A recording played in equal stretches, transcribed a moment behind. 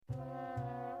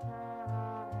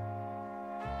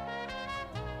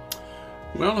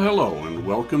Well, hello, and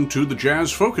welcome to the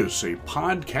Jazz Focus, a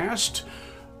podcast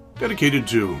dedicated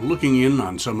to looking in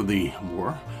on some of the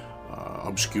more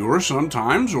obscure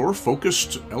sometimes or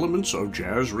focused elements of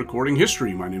jazz recording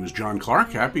history. My name is John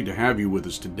Clark. Happy to have you with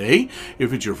us today.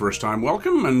 If it's your first time,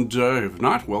 welcome, and if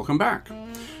not, welcome back.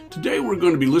 Today we're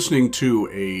going to be listening to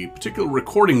a particular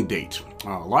recording date,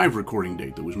 a live recording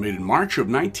date that was made in March of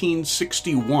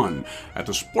 1961 at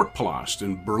the Sportpalast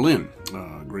in Berlin,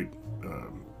 a great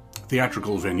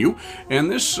theatrical venue, and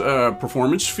this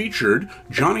performance featured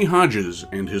Johnny Hodges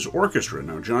and his orchestra.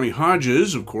 Now, Johnny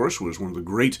Hodges, of course, was one of the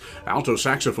great alto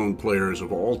saxophone players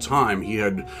of all time. He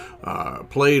had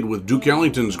played with Duke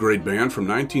Ellington's great band from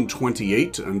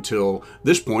 1928 until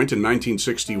this point in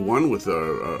 1961, with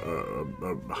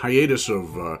a hiatus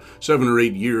of 7 or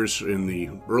 8 years in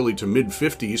the early to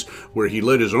mid-50s, where he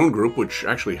led his own group, which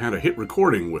actually had a hit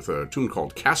recording with a tune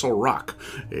called Castle Rock,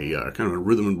 a kind of a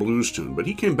rhythm and blues tune. But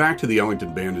he came back to the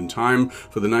Ellington Band in time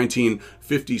for the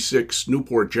 1956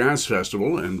 Newport Jazz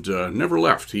Festival and never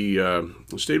left. He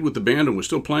stayed with the band and was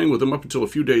still playing with them up until a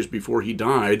few days before he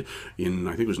died in,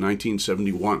 I think it was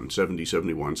 1971,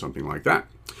 71, something like that.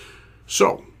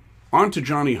 So, on to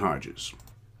Johnny Hodges.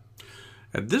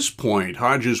 At this point,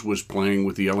 Hodges was playing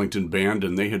with the Ellington Band,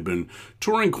 and they had been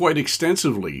touring quite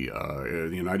extensively in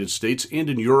the United States and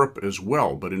in Europe as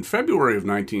well. But in February of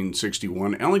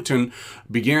 1961, Ellington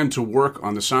began to work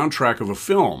on the soundtrack of a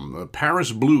film, The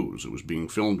Paris Blues. It was being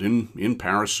filmed in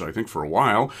Paris, I think, for a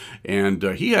while, and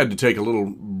he had to take a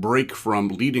little break from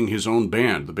leading his own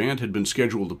band. The band had been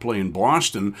scheduled to play in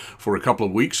Boston for a couple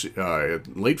of weeks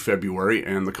late February,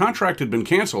 and the contract had been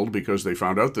canceled because they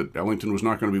found out that Ellington was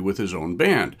not going to be with his own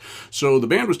band. So the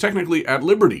band was technically at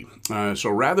liberty.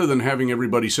 So rather than having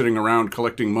everybody sitting around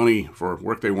collecting money for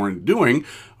work they weren't doing,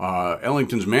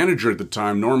 Ellington's manager at the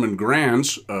time, Norman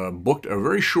Granz, booked a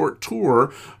very short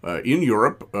tour in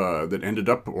Europe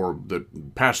that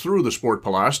passed through the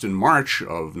Sportpalast in March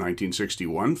of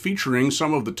 1961, featuring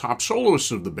some of the top soloists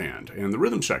of the band and the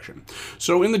rhythm section.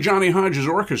 So in the Johnny Hodges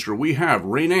Orchestra, we have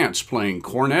Ray Nance playing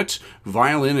cornet,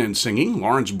 violin, and singing,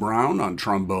 Lawrence Brown on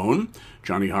trombone,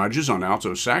 Johnny Hodges on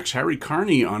alto sax, Harry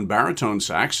Carney on baritone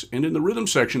sax, and in the rhythm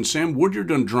section, Sam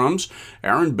Woodyard on drums,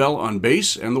 Aaron Bell on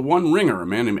bass, and the one ringer, a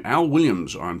man named Al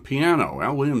Williams, on piano.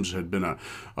 Al Williams had been a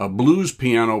blues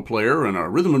piano player and a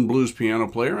rhythm and blues piano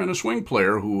player and a swing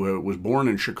player who was born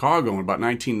in Chicago in about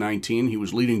 1919. He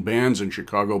was leading bands in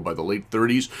Chicago by the late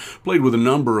 30s, played with a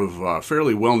number of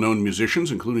fairly well-known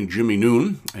musicians, including Jimmy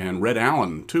Noon and Red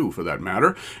Allen, too, for that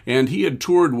matter. And he had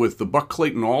toured with the Buck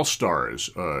Clayton All-Stars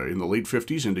in the late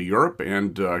 50s into Europe,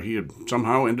 and he had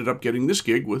somehow ended up getting this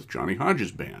gig with Johnny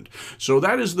Hodges' band. So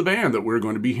that is the band that we're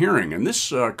going to be hearing. And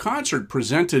this concert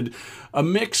presented a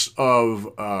mix of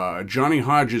Johnny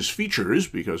Hodges features,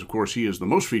 because of course he is the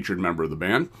most featured member of the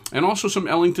band, and also some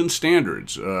Ellington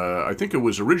standards. I think it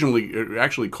was originally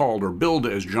actually called or billed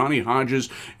as Johnny Hodges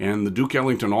and the Duke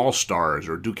Ellington All-Stars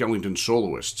or Duke Ellington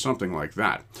Soloists, something like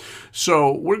that.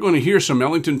 So we're going to hear some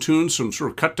Ellington tunes, some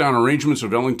sort of cut-down arrangements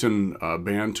of Ellington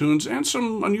band tunes, and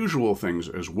some unusual things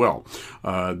as well.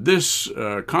 This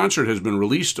concert has been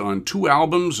released on 2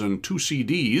 albums and 2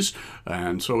 CDs,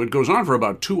 and so it goes on for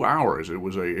about 2 hours. It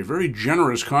was a very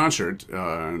generous concert,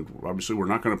 and obviously we're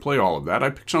not going to play all of that.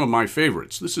 I picked some of my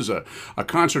favorites. This is a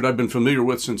concert I've been familiar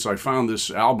with since I found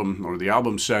this album, or the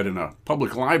album set, in a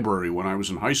public library when I was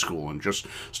in high school and just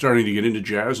starting to get into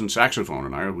jazz and saxophone,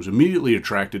 and I was immediately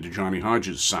attracted to Johnny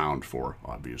Hodges' sound for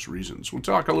obvious reasons. We'll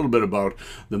talk a little bit about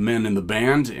the men in the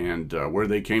band and where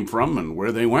they came from and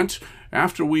where they went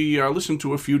after we listen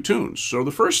to a few tunes. So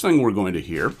the first thing we're going to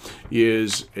hear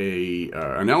is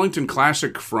an Ellington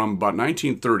classic from about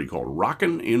 1930 called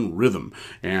Rockin' in Rhythm.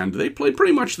 And they played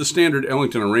pretty much the standard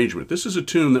Ellington arrangement. This is a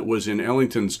tune that was in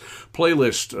Ellington's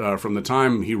playlist from the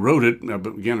time he wrote it,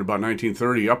 again about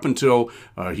 1930, up until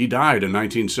he died in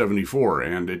 1974.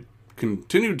 And it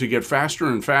continued to get faster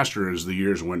and faster as the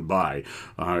years went by.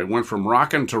 It went from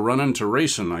rockin' to runnin' to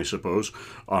racing, I suppose.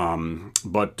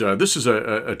 But this is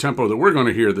a tempo that we're going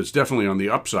to hear that's definitely on the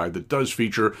upside, that does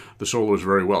feature the solos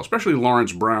very well, especially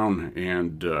Lawrence Brown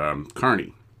and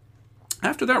Carney.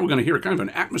 After that, we're going to hear kind of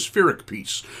an atmospheric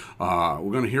piece.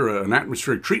 We're going to hear an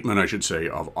atmospheric treatment, I should say,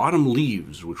 of Autumn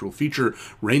Leaves, which will feature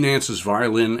Ray Nance's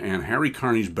violin and Harry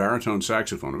Carney's baritone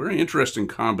saxophone. A very interesting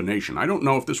combination. I don't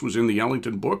know if this was in the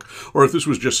Ellington book or if this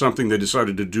was just something they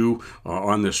decided to do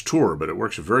on this tour, but it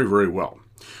works very, very well.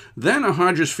 Then a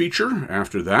Hodges feature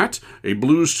after that, a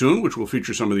blues tune, which will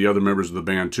feature some of the other members of the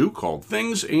band too, called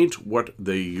Things Ain't What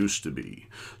They Used to Be.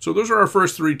 So those are our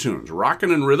first 3 tunes, Rockin'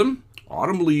 in Rhythm,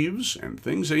 Autumn Leaves, and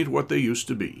Things Ain't What They Used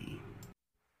to Be.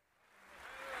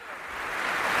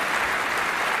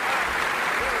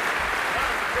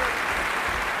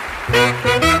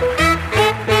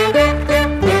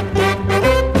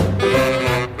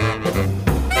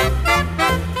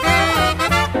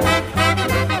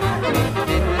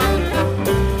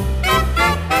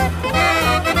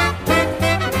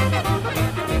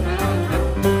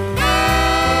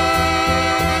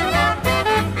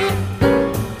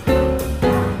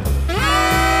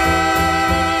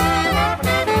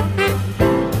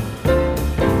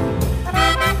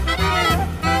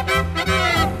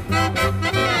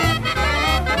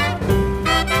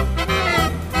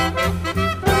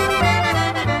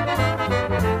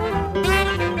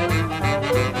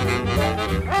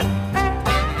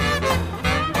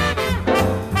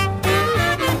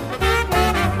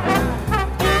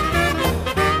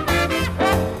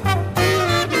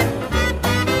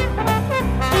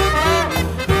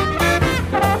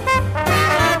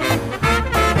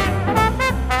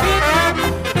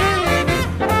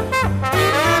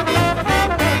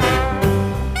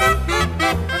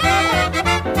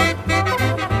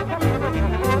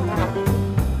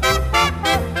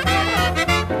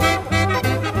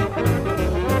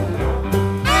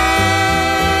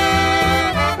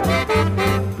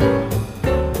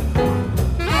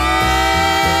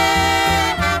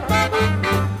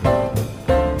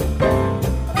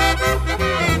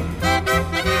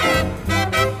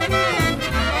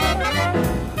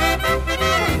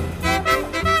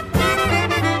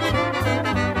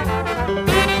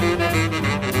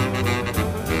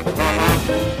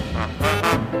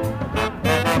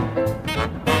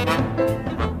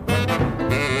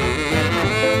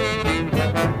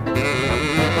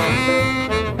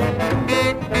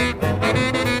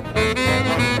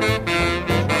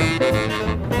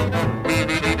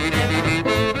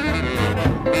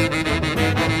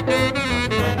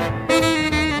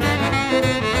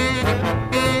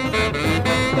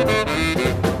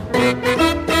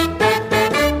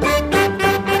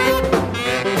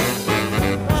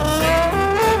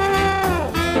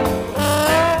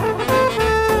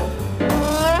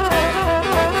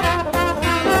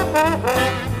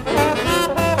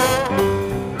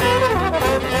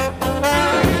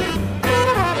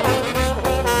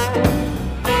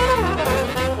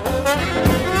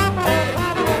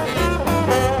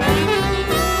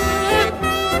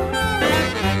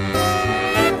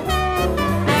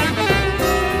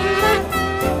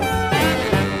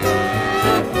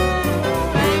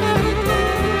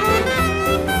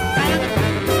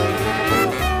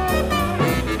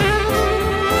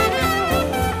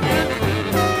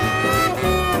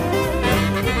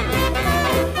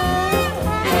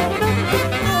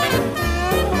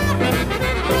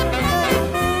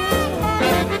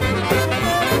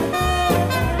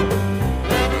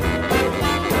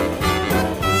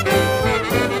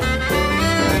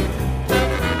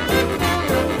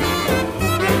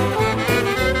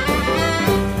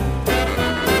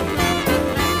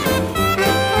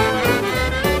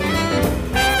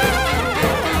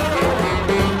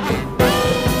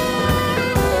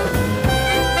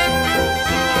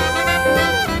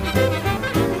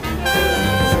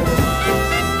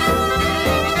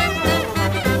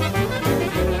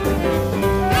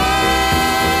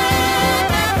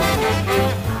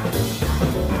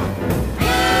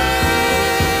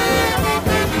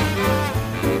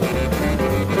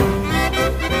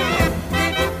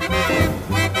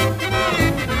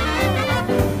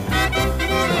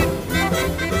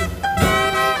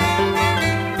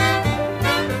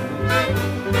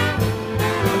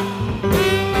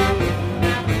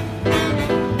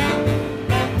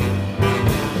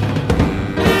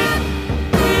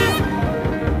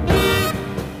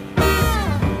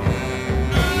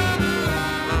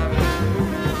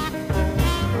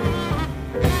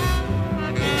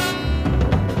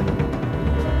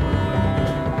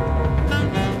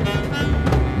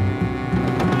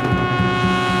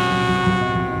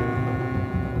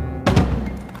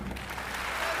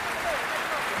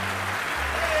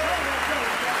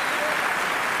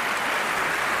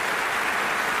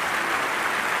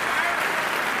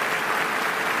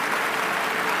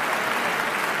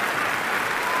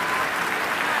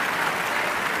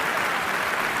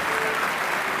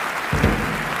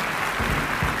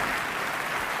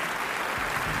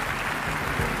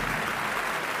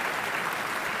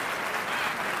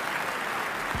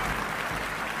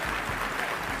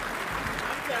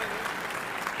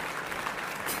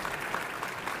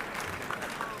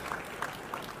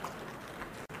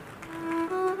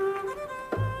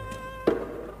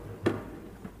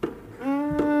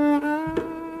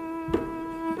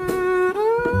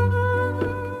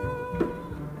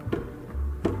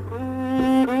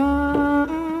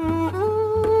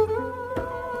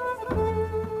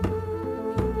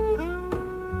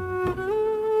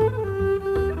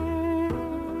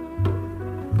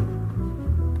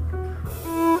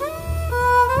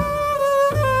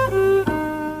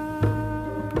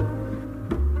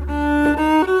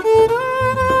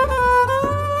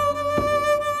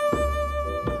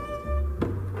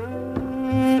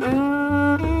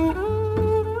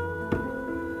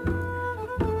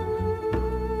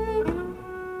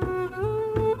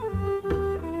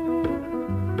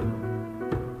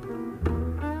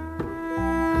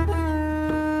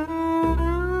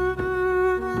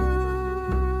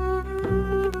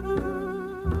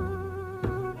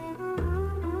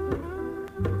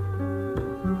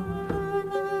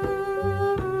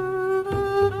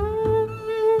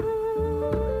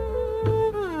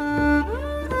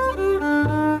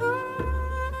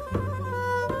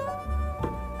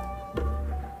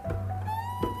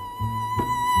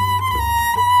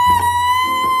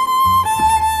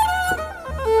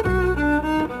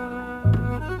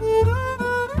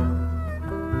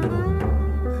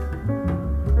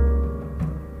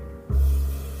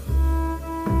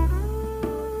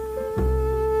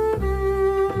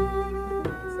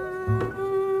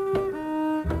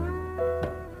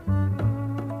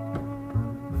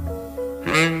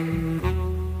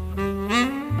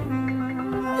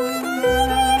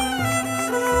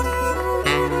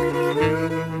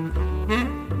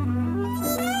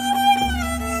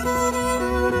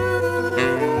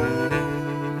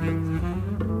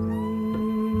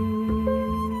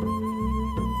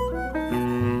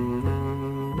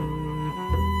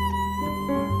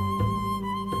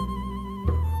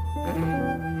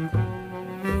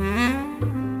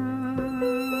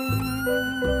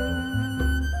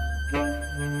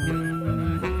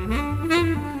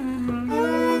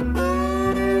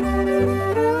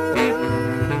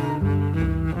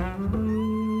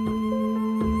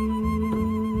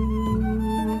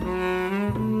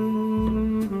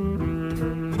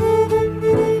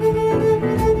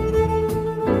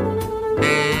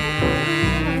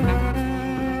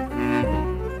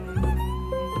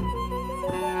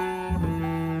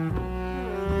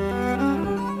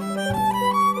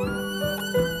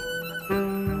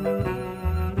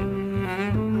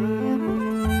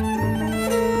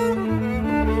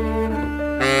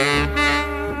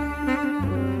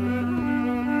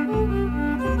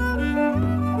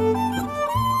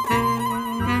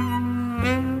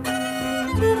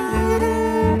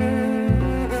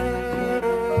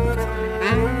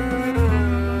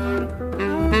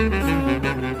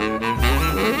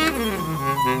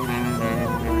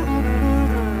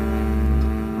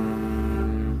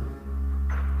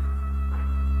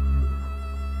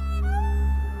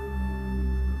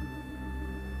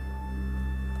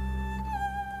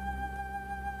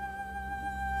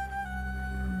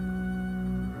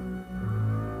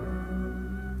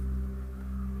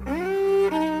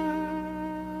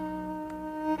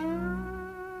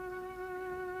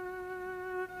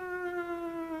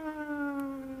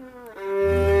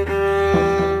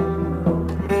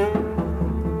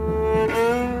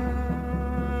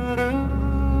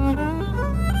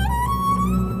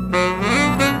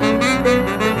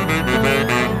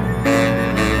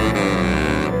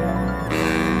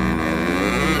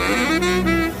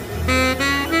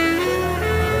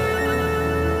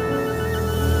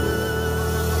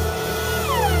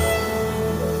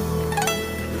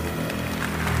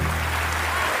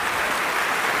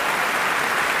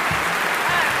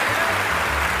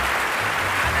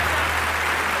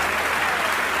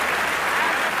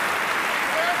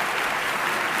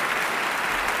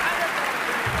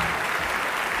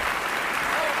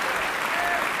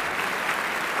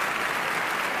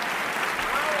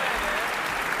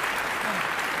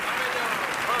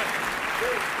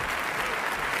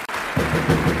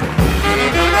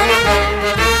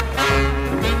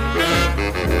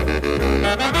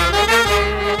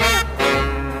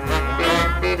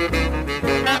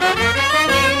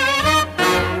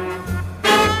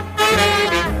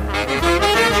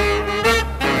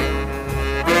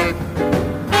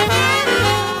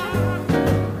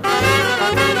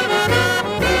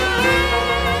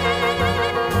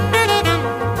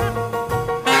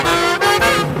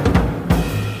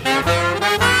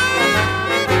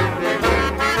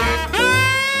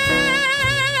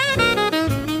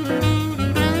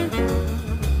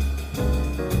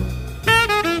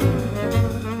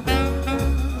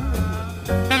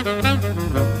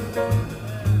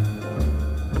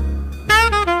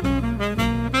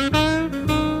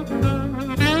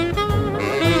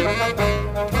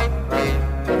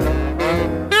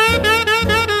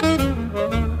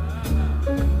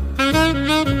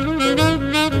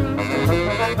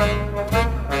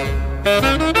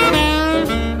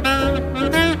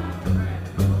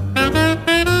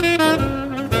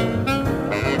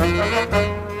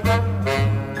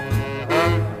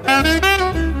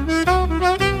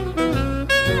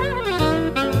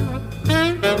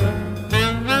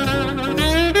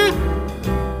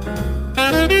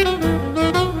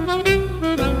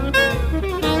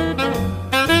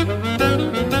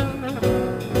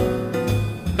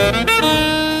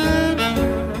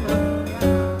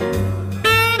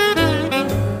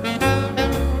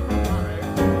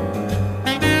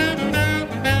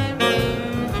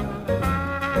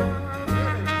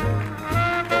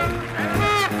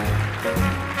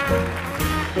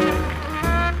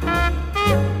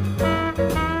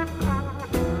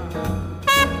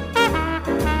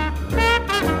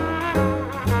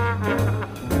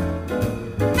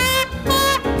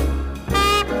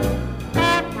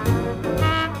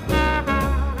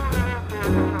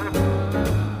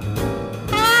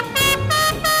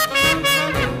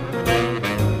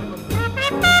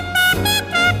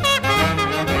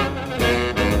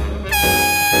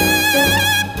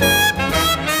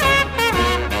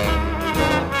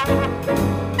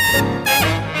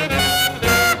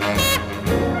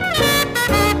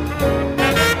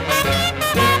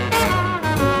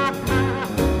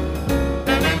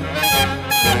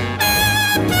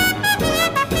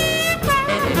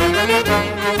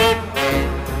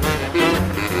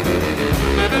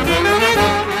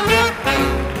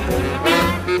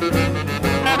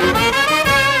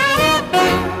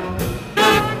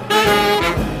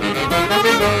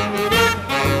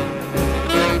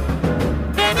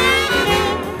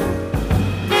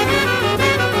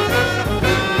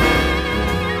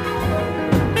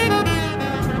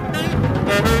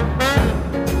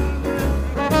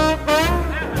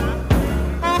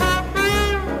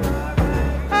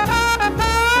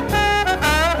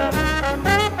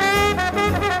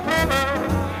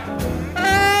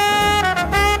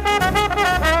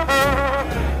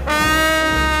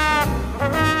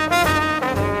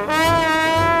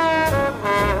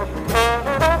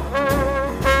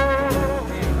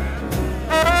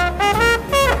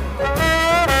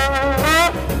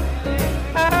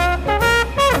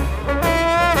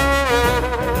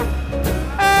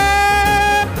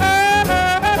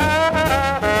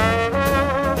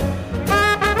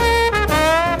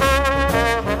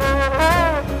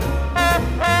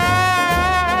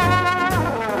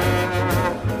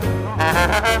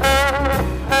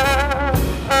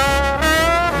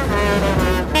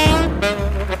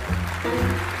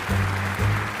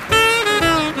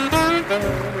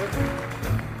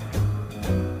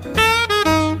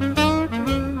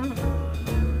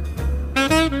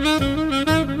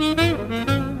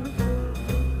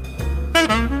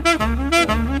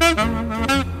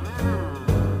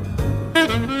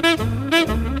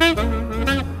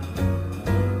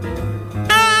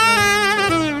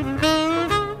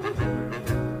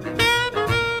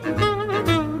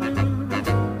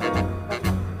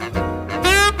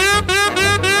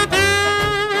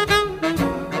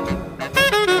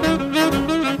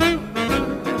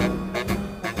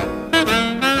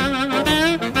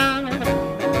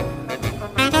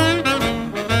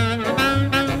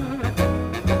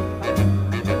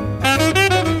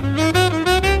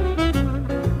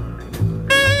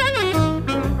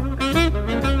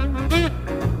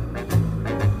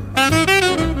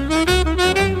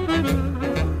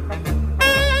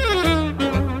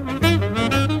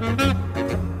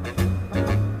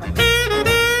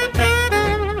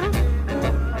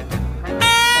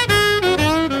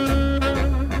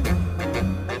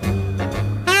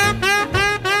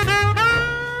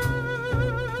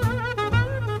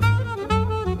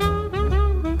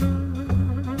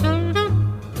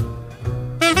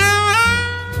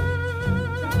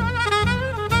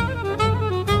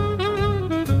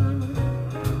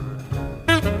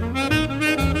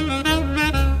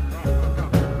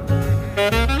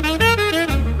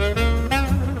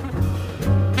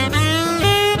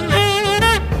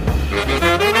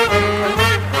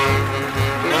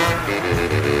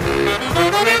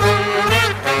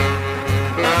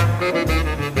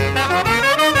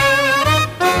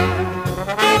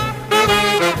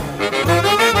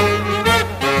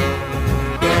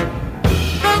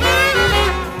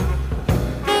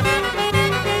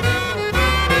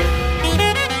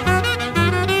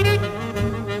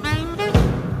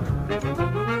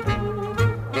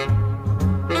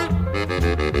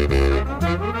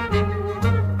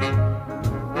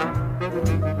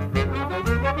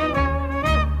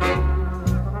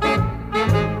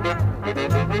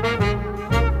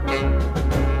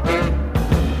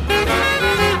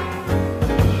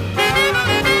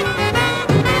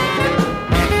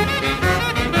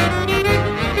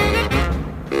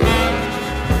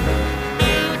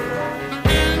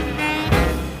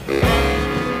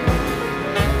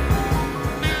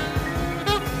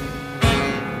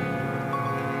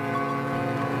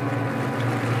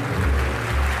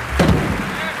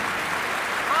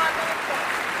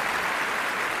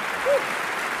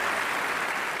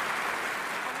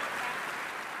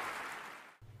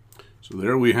 So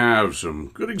there we have some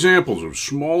good examples of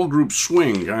small group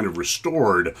swing kind of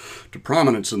restored to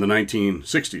prominence in the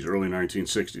 1960s, early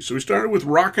 1960s. So we started with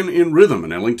Rockin' in Rhythm,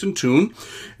 an Ellington tune,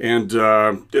 and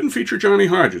didn't feature Johnny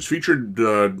Hodges. Featured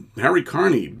Harry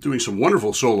Carney doing some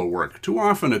wonderful solo work. Too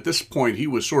often at this point he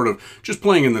was sort of just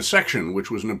playing in the section,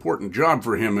 which was an important job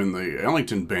for him in the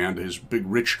Ellington band. His big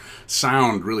rich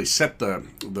sound really set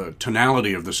the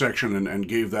tonality of the section and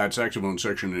gave that saxophone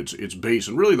section its bass,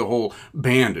 and really the whole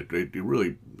band. It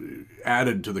really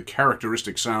added to the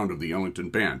characteristic sound of the Ellington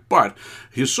band. But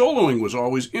his soloing was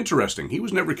always interesting. He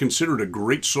was never considered a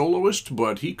great soloist,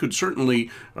 but he could certainly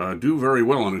do very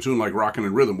well on a tune like Rockin'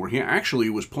 in Rhythm, where he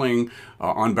actually was playing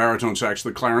on baritone sax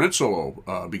the clarinet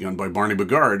solo begun by Barney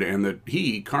Bigard, and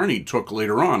that Carney, took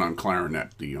later on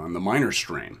clarinet, on the minor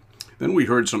strain. Then we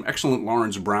heard some excellent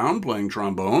Lawrence Brown playing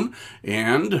trombone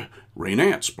and Ray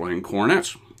Nance playing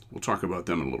cornets. We'll talk about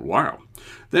them in a little while.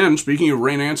 Then, speaking of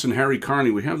Ray Nance and Harry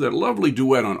Carney, we have that lovely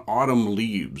duet on Autumn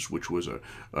Leaves, which was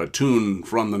a tune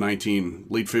from the late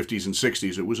 50s and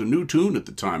 60s. It was a new tune at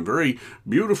the time. Very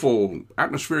beautiful,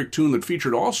 atmospheric tune that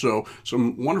featured also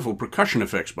some wonderful percussion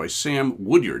effects by Sam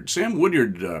Woodyard. Sam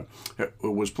Woodyard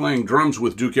was playing drums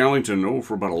with Duke Ellington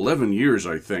for about 11 years,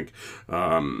 I think.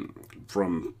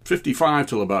 From 55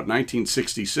 till about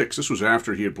 1966. This was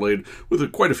after he had played with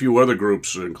quite a few other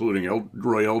groups, including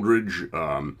Roy Eldridge,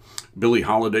 Billie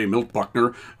Holiday, Milt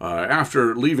Buckner.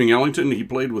 After leaving Ellington, he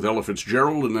played with Ella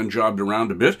Fitzgerald and then jobbed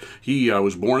around a bit. He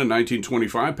was born in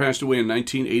 1925, passed away in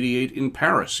 1988 in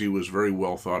Paris. He was very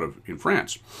well thought of in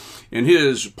France. And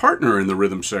his partner in the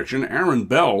rhythm section, Aaron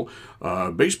Bell,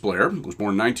 bass player, was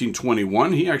born in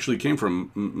 1921. He actually came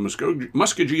from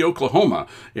Muskogee, Oklahoma,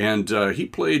 and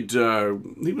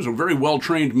he was a very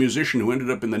well-trained musician who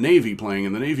ended up in the Navy, playing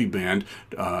in the Navy band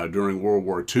during World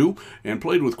War II, and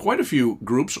played with quite a few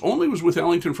groups. Only was with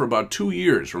Ellington for about 2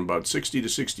 years, from about 60 to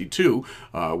 62,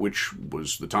 which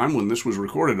was the time when this was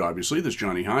recorded, obviously, this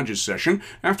Johnny Hodges session.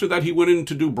 After that, he went in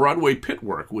to do Broadway pit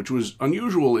work, which was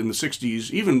unusual in the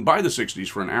 60s, even by the 60s,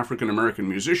 for an African-American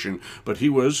musician, but he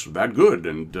was that good,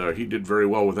 and he did very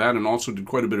well with that, and also did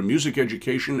quite a bit of music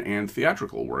education and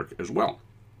theatrical work as well.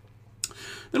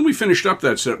 Then we finished up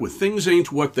that set with Things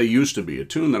Ain't What They Used to Be, a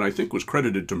tune that I think was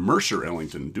credited to Mercer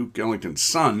Ellington, Duke Ellington's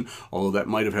son, although that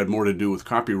might have had more to do with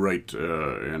copyright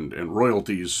and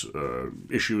royalties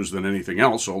issues than anything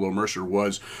else, although Mercer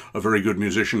was a very good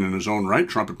musician in his own right,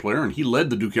 trumpet player, and he led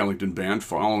the Duke Ellington band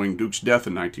following Duke's death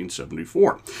in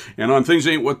 1974. And on Things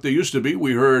Ain't What They Used to Be,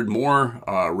 we heard more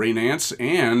Ray Nance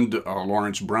and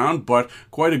Lawrence Brown, but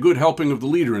quite a good helping of the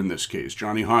leader in this case,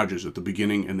 Johnny Hodges, at the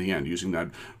beginning and the end, using that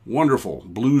wonderful,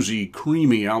 bluesy,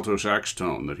 creamy alto sax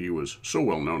tone that he was so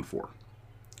well known for.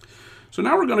 So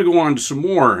now we're going to go on to some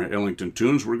more Ellington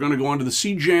tunes. We're going to go on to the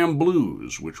Sea Jam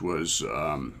Blues, which was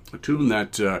a tune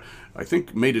that I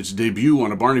think made its debut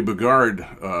on a Barney Bigard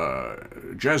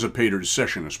Jazzipators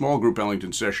session, a small group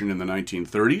Ellington session in the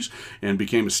 1930s, and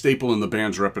became a staple in the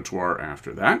band's repertoire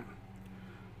after that.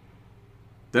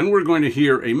 Then we're going to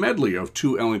hear a medley of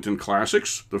two Ellington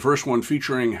classics, the first one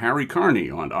featuring Harry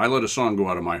Carney on I Let a Song Go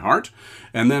Out of My Heart,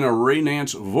 and then a Ray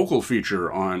Nance vocal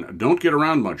feature on Don't Get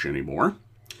Around Much Anymore.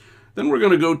 Then we're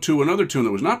going to go to another tune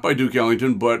that was not by Duke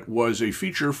Ellington, but was a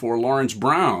feature for Lawrence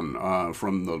Brown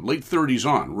from the late 30s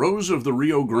on, Rose of the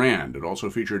Rio Grande. It also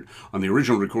featured on the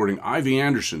original recording Ivy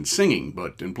Anderson singing,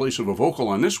 but in place of a vocal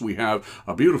on this, we have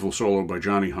a beautiful solo by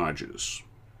Johnny Hodges.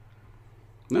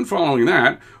 And then following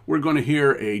that, we're going to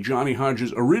hear a Johnny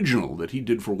Hodges original that he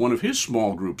did for one of his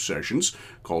small group sessions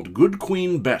called Good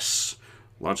Queen Bess.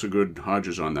 Lots of good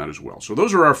Hodges on that as well. So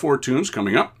those are our four tunes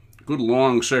coming up. Good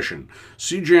long session.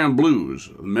 Sea Jam Blues,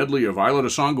 a medley of I Let a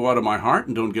Song Go Out of My Heart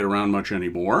and Don't Get Around Much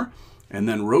Anymore. And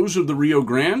then Rose of the Rio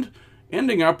Grande,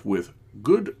 ending up with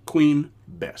Good Queen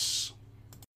Bess.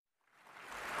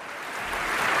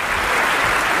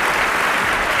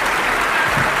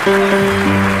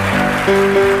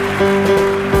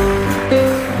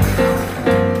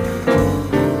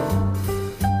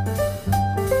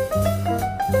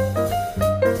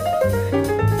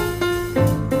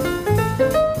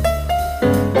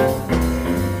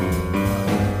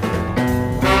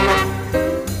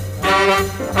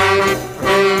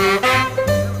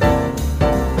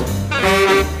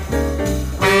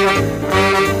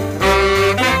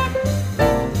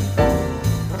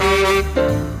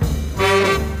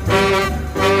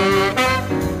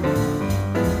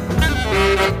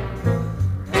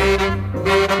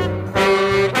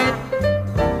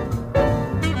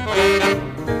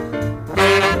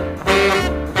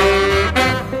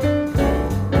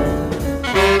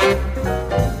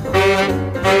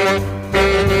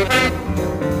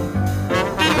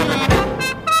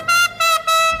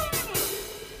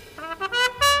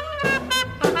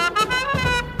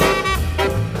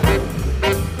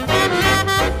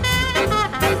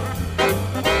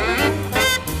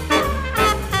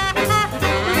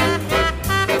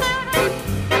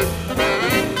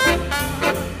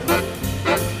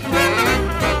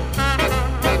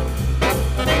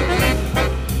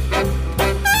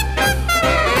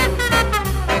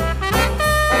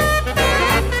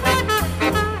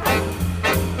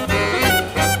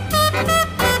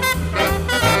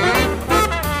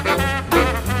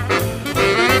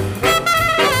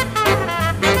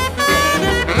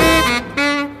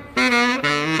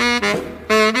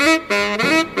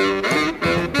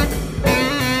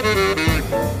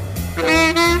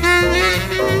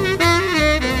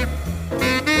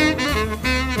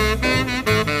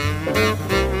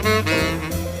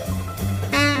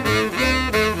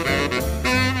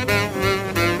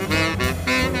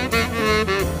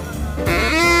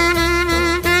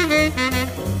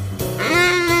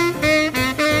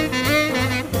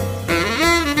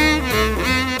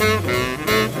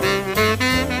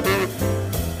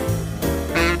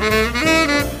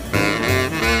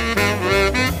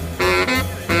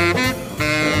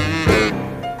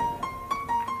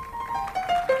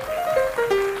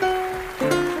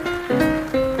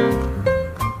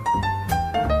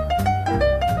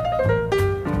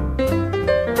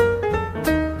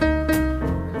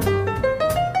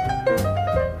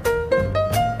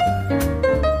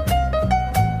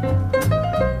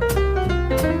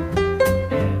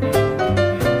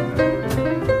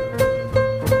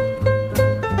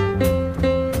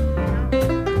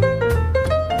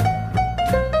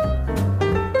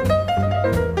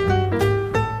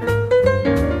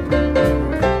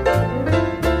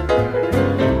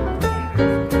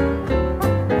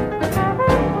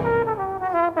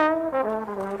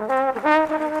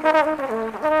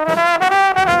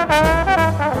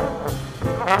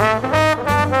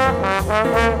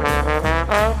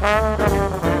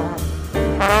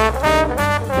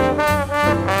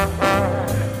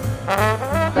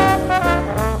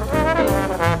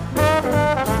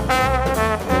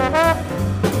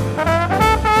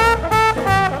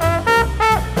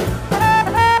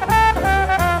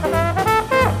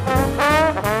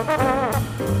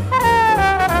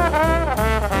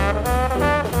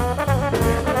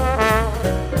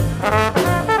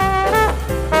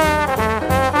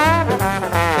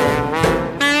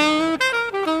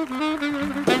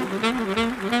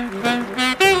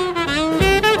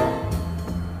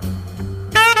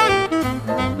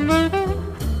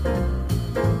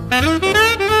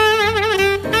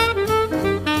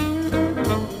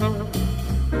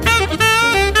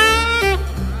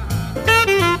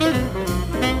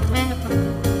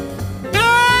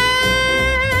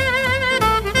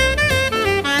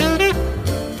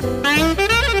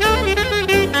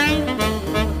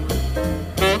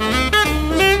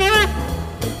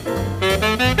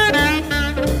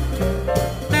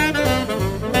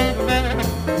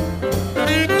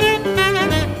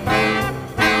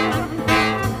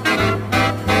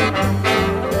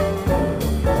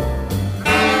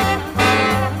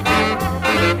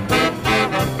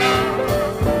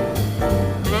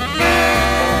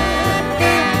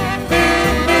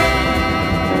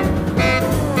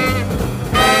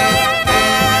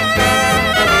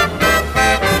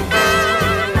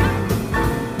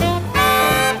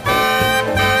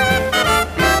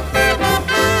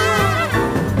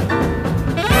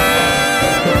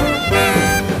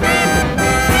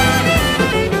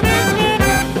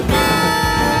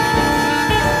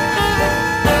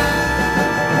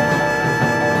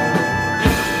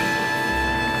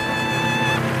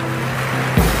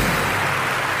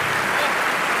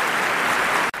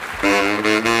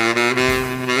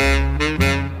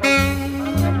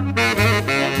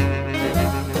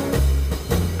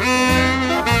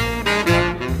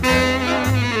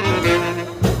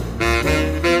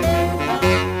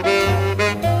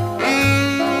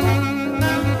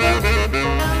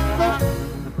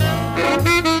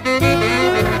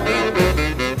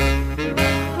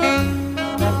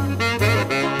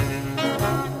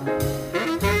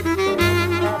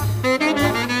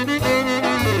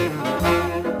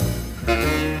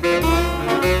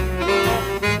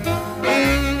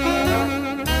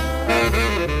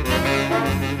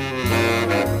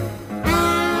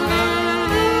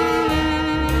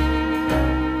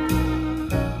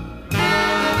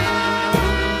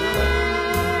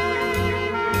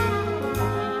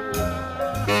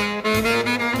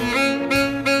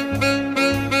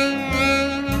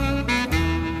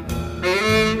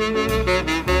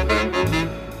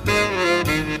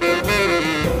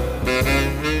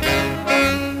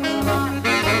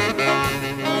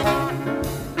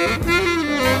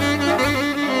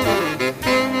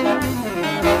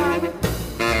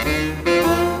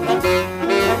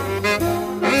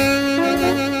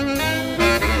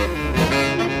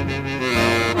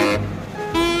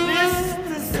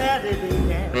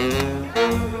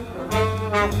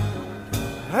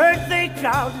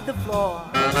 crowded the floor.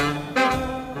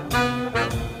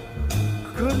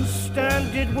 Couldn't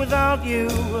stand it without you.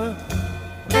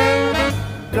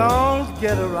 Don't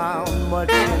get around much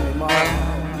anymore.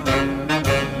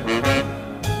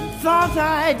 Thought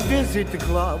I'd visit the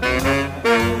club.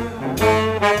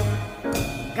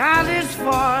 Got as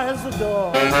far as the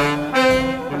door.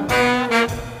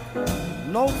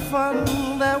 No fun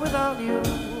there without you.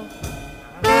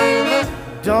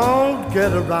 Don't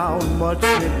get around much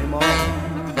anymore.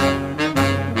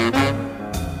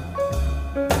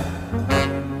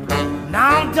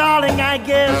 Now, darling, I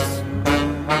guess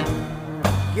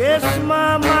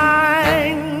my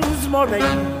mind's more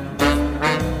vacant.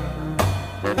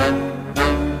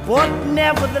 But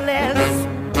nevertheless,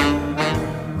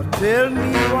 tell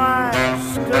me why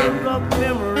stir up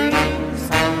memories.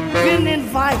 Been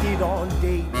invited on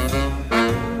dates.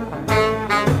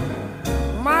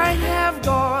 Might have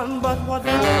gone, but what for?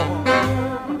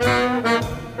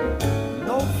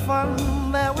 No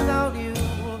fun there without you.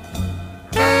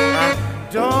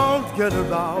 Don't get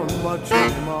around much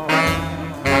anymore.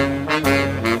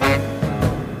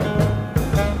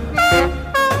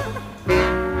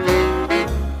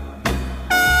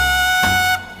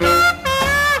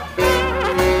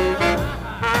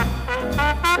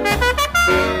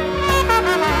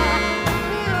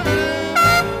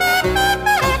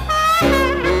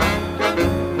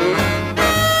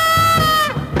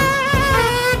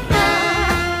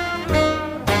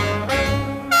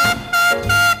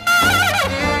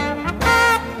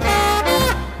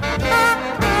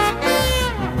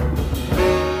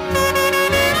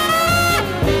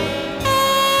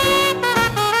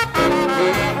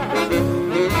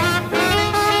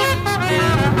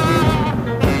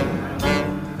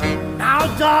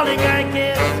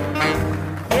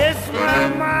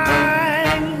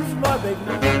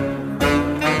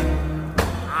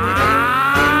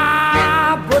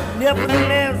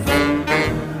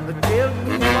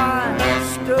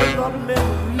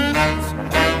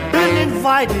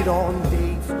 decided on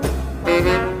dates.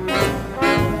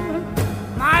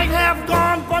 Might have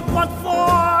gone, but what for?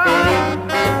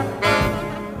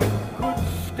 Couldn't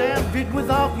stand it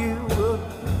without you.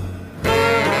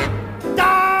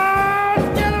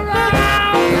 Don't get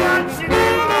around much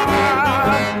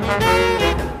anymore.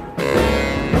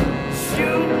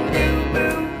 Shoot, you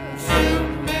move, shoot,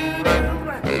 you move.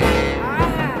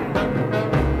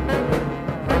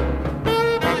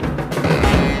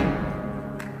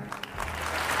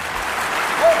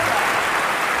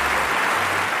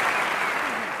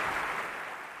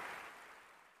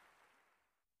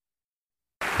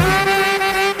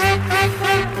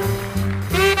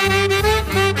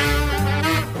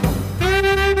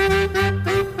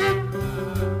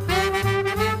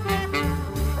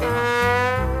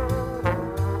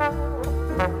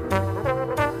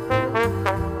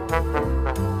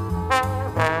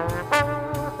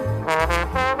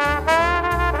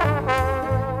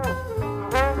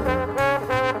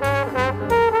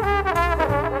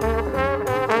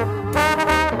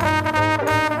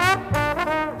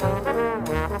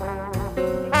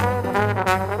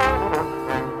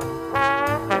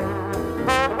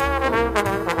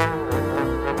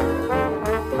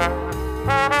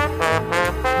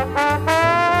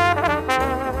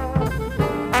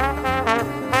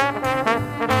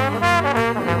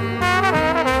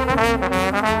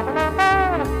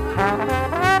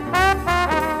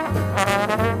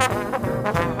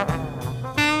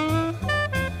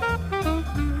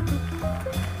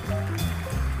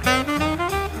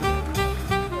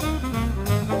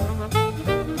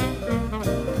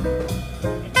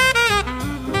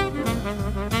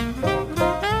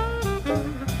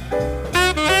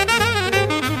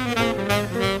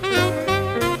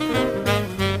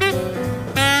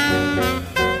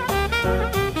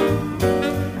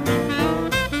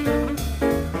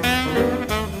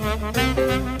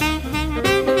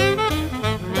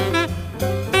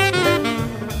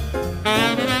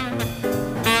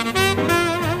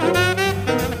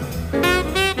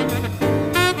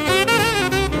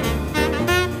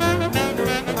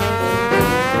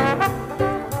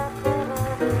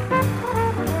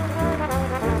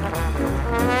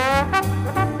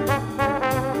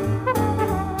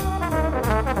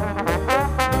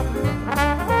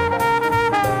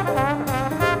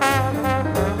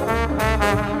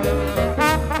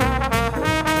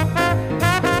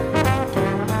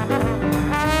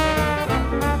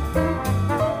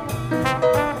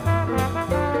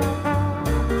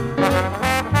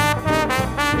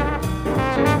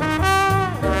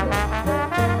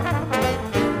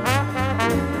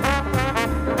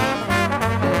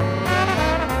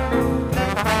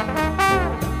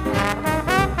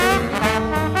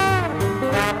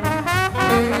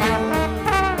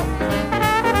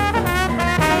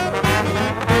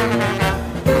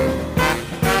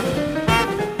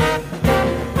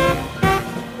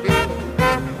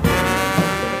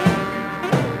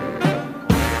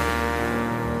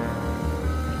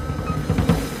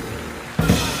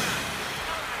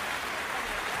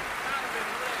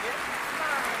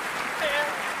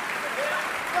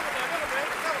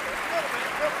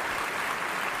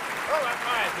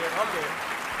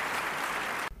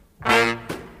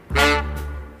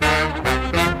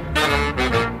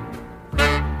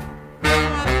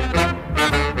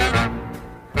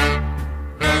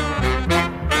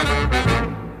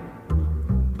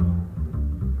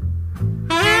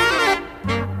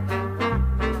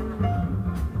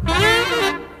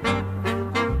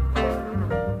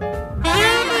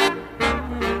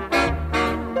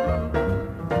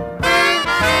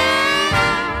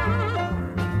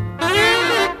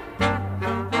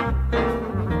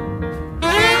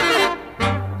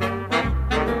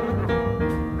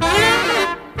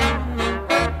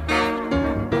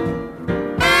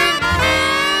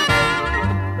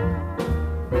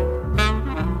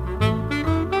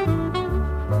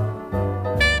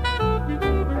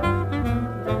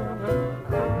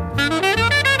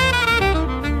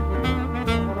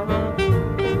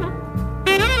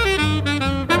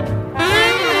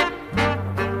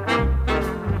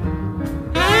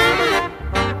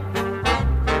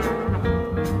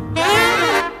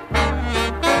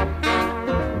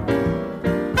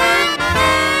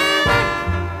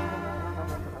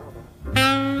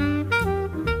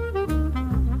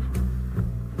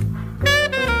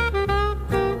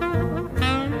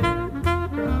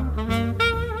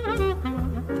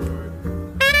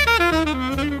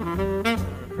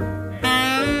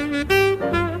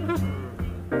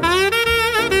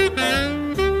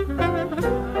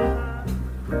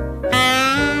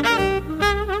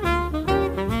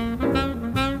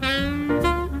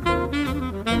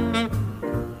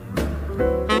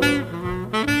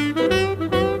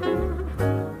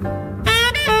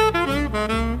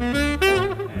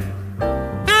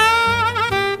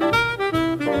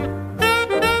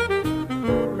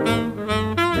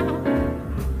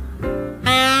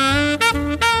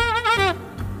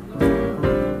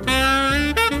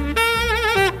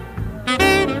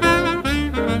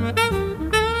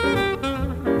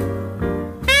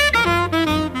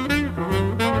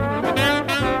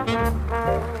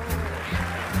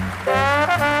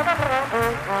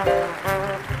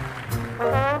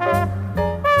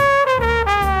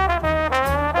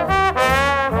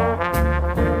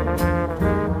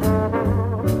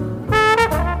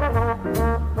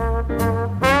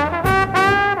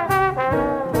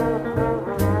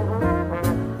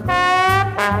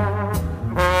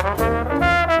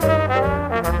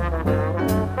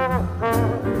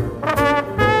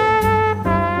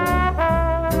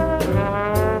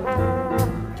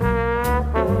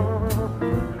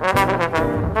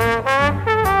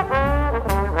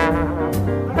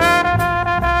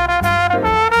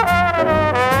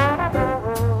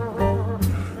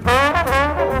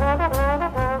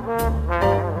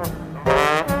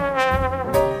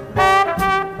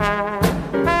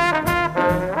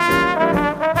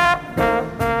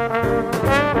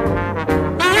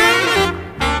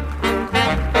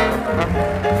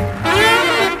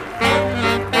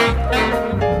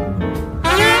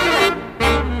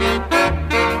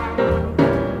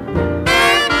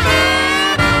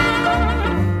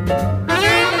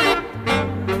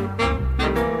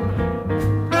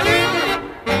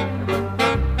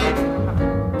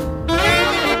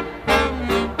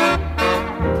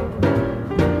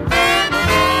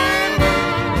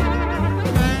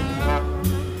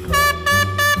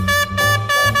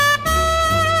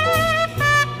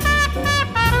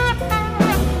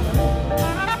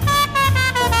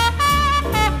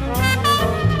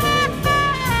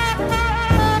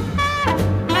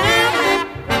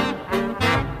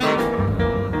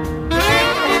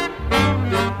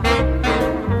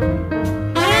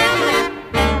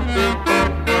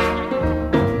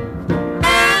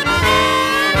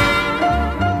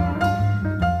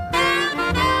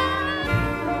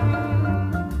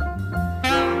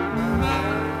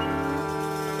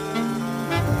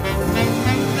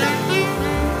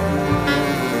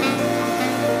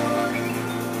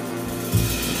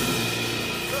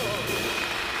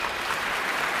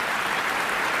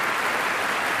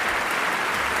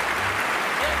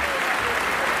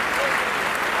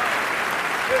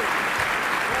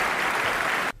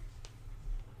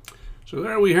 So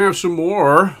there we have some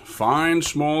more fine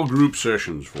small group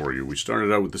sessions for you. We started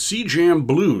out with the Sea Jam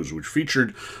Blues, which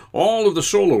featured all of the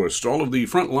soloists, all of the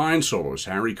frontline soloists,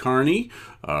 Harry Carney,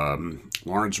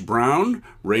 Lawrence Brown,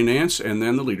 Ray Nance, and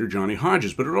then the leader, Johnny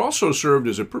Hodges. But it also served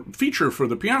as a feature for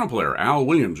the piano player, Al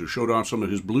Williams, who showed off some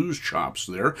of his blues chops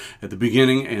there at the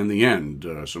beginning and the end.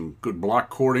 Some good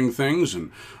block chording things.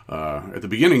 And at the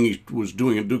beginning, he was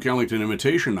doing a Duke Ellington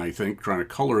imitation, I think, trying to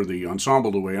color the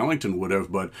ensemble the way Ellington would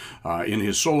have. But in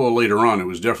his solo later on, it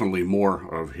was definitely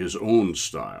more of his own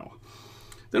style.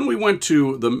 Then we went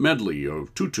to the medley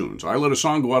of two tunes. I Let a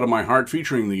Song Go Out of My Heart,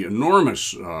 featuring the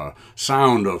enormous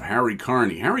sound of Harry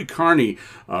Carney. Harry Carney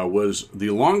was the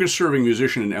longest-serving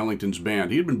musician in Ellington's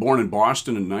band. He had been born in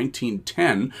Boston in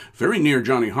 1910, very near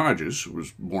Johnny Hodges, who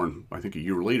was born, I think, a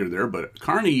year later there. But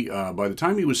Carney, by the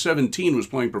time he was 17, was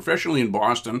playing professionally in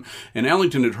Boston, and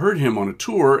Ellington had heard him on a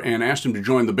tour and asked him to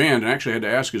join the band, and actually had to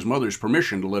ask his mother's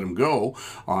permission to let him go.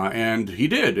 And he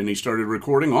did, and he started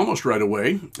recording almost right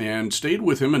away, and stayed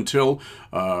with him until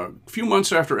a few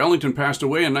months after Ellington passed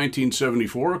away in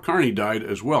 1974. Carney died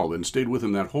as well, then stayed with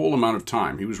him that whole amount of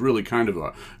time. He was really kind of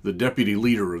the deputy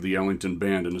leader of the Ellington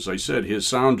band, and as I said, his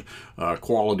sound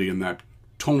quality and that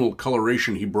tonal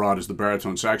coloration he brought as the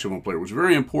baritone saxophone player was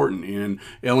very important in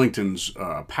Ellington's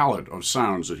palette of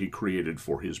sounds that he created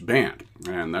for his band.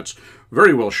 And that's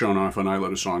very well shown off on I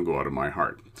Let a Song Go Out of My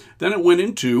Heart. Then it went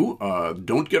into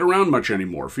Don't Get Around Much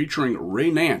Anymore, featuring Ray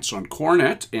Nance on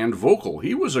cornet and vocal.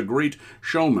 He was a great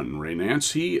showman, Ray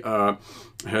Nance. He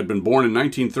had been born in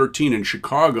 1913 in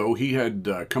Chicago. He had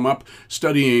come up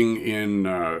studying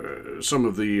in some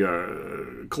of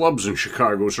the clubs in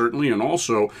Chicago, certainly, and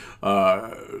also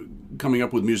coming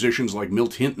up with musicians like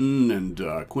Milt Hinton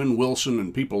and Quinn Wilson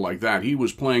and people like that. He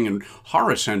was playing in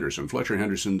Horace Henderson, Fletcher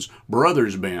Henderson's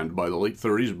brother's band, by the late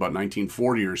 30s, about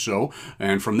 1940 or so.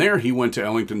 And from there, he went to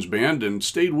Ellington's band and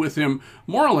stayed with him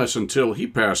more or less until he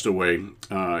passed away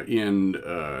in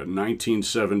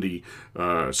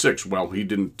 1976. Well, he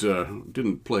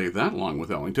didn't play that long with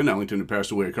Ellington. Ellington had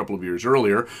passed away a couple of years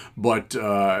earlier, but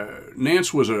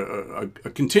Nance was a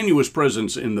continuous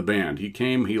presence in the band. He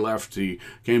came, he left, he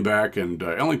came back, and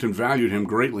Ellington valued him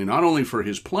greatly, not only for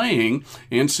his playing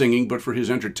and singing, but for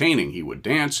his entertaining. He would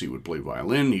dance, he would play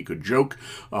violin, he could joke.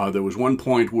 There was one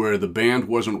point where the band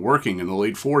wasn't working in the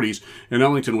late 40s, and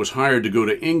Ellington was hired to go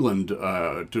to England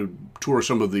to tour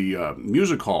some of the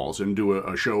music halls and do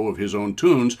a show of his own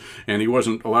tunes, and he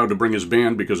wasn't allowed to bring his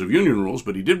band because of union rules,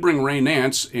 but he did bring Ray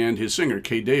Nance and his singer,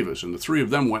 Kay Davis, and the three of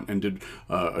them went and did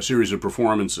a series of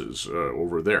performances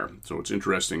over there. So it's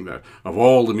interesting that of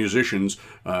all the musicians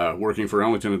working for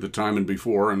Ellington at the time and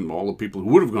before, and all the people who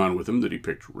would have gone with him, that he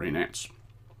picked Ray Nance.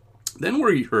 Then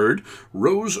we heard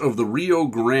Rose of the Rio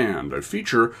Grande, a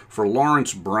feature for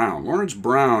Lawrence Brown. Lawrence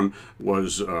Brown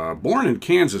was born in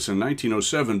Kansas in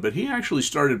 1907, but he actually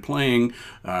started playing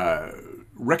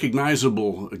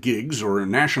recognizable gigs or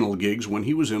national gigs when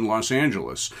he was in Los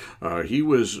Angeles. He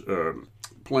was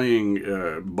playing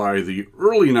by the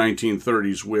early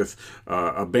 1930s with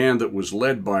a band that was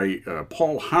led by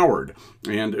Paul Howard,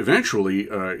 and eventually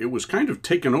it was kind of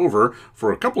taken over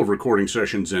for a couple of recording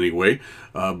sessions anyway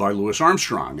by Louis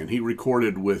Armstrong, and he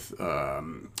recorded with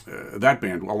that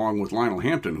band along with Lionel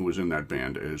Hampton, who was in that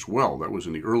band as well. That was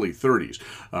in the early 30s.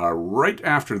 Right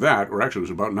after that, or actually it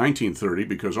was about 1930,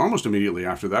 because almost immediately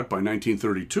after that, by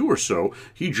 1932 or so,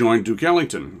 he joined Duke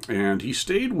Ellington, and he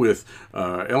stayed with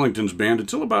Ellington's band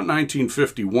until about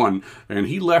 1951, and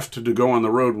he left to go on the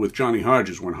road with Johnny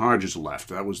Hodges when Hodges left.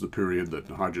 That was the period that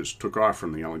Hodges took off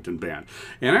from the Ellington band.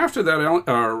 And after that,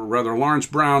 Lawrence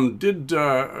Brown did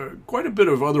quite a bit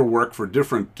of other work for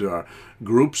different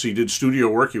groups. He did studio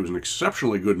work. He was an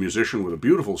exceptionally good musician with a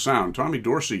beautiful sound. Tommy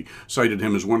Dorsey cited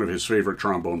him as one of his favorite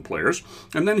trombone players.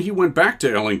 And then he went back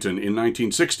to Ellington in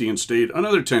 1960 and stayed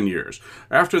another 10 years.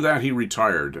 After that, he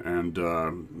retired and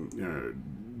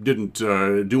didn't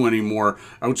do any more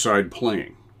outside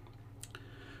playing.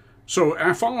 So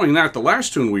following that, the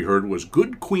last tune we heard was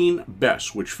Good Queen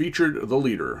Bess, which featured the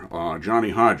leader,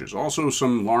 Johnny Hodges. Also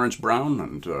some Lawrence Brown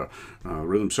and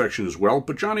rhythm section as well,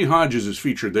 but Johnny Hodges is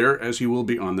featured there, as he will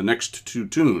be on the next two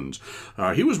tunes.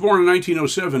 He was born in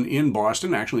 1907 in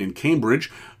Boston, actually in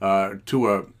Cambridge, to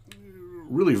a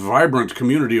really vibrant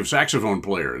community of saxophone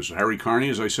players. Harry Carney,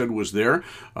 as I said, was there.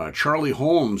 Charlie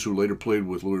Holmes, who later played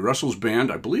with Louis Russell's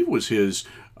band, I believe was his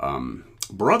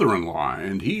brother-in-law,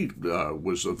 and he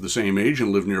was of the same age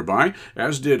and lived nearby,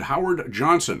 as did Howard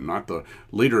Johnson, not the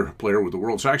later player with the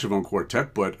World Saxophone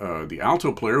Quartet, but the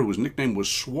alto player whose nickname was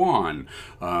Swan.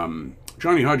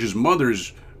 Johnny Hodges'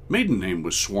 mother's maiden name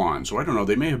was Swan, so I don't know,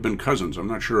 they may have been cousins, I'm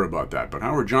not sure about that. But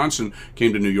Howard Johnson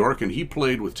came to New York, and he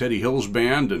played with Teddy Hill's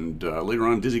band and later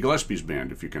on Dizzy Gillespie's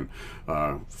band. If you can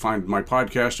find my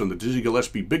podcast on the Dizzy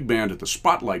Gillespie Big Band at the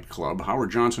Spotlight Club,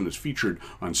 Howard Johnson is featured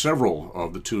on several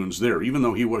of the tunes there, even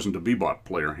though he wasn't a bebop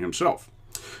player himself.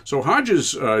 So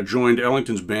Hodges joined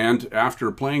Ellington's band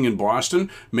after playing in Boston,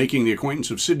 making the acquaintance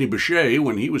of Sidney Bechet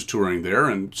when he was touring there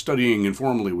and studying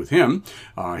informally with him.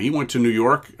 He went to New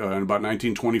York in about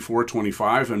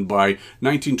 1924-25, and by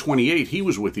 1928 he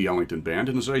was with the Ellington band,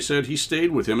 and as I said, he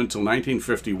stayed with him until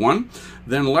 1951,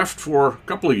 then left for a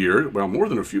couple of years, well, more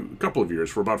than a couple of years,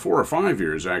 for about 4 or 5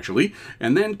 years actually,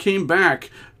 and then came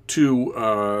back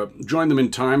to join them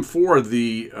in time for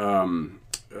the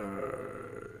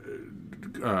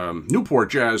Newport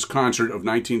Jazz Concert of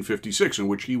 1956, in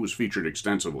which he was featured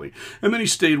extensively. And then he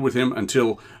stayed with him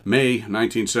until May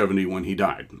 1970 when he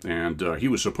died. And he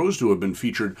was supposed to have been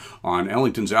featured on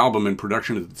Ellington's album in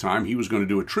production at the time. He was going to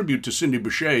do a tribute to Sidney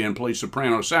Bechet and play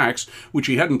soprano sax, which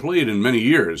he hadn't played in many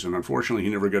years, and unfortunately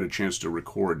he never got a chance to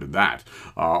record that,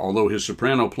 although his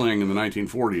soprano playing in the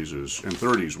 1940s and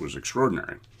 30s was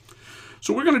extraordinary.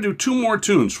 So we're going to do 2 more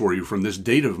tunes for you from this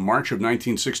date of March of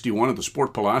 1961 at the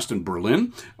Sportpalast in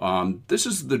Berlin. This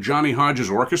is the Johnny Hodges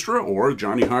Orchestra, or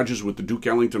Johnny Hodges with the Duke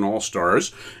Ellington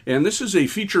All-Stars. And this is a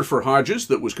feature for Hodges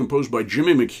that was composed by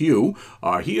Jimmy McHugh.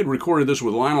 He had recorded this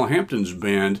with Lionel Hampton's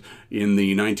band in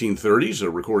the 1930s, a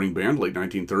recording band, late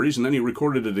 1930s, and then he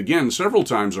recorded it again several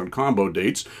times on combo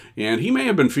dates. And he may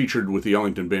have been featured with the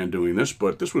Ellington band doing this,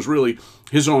 but this was really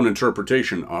his own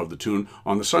interpretation of the tune,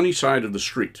 On the Sunny Side of the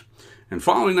Street. And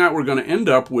following that, we're going to end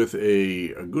up with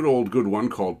a good one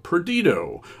called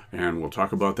Perdido, and we'll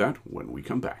talk about that when we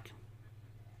come back.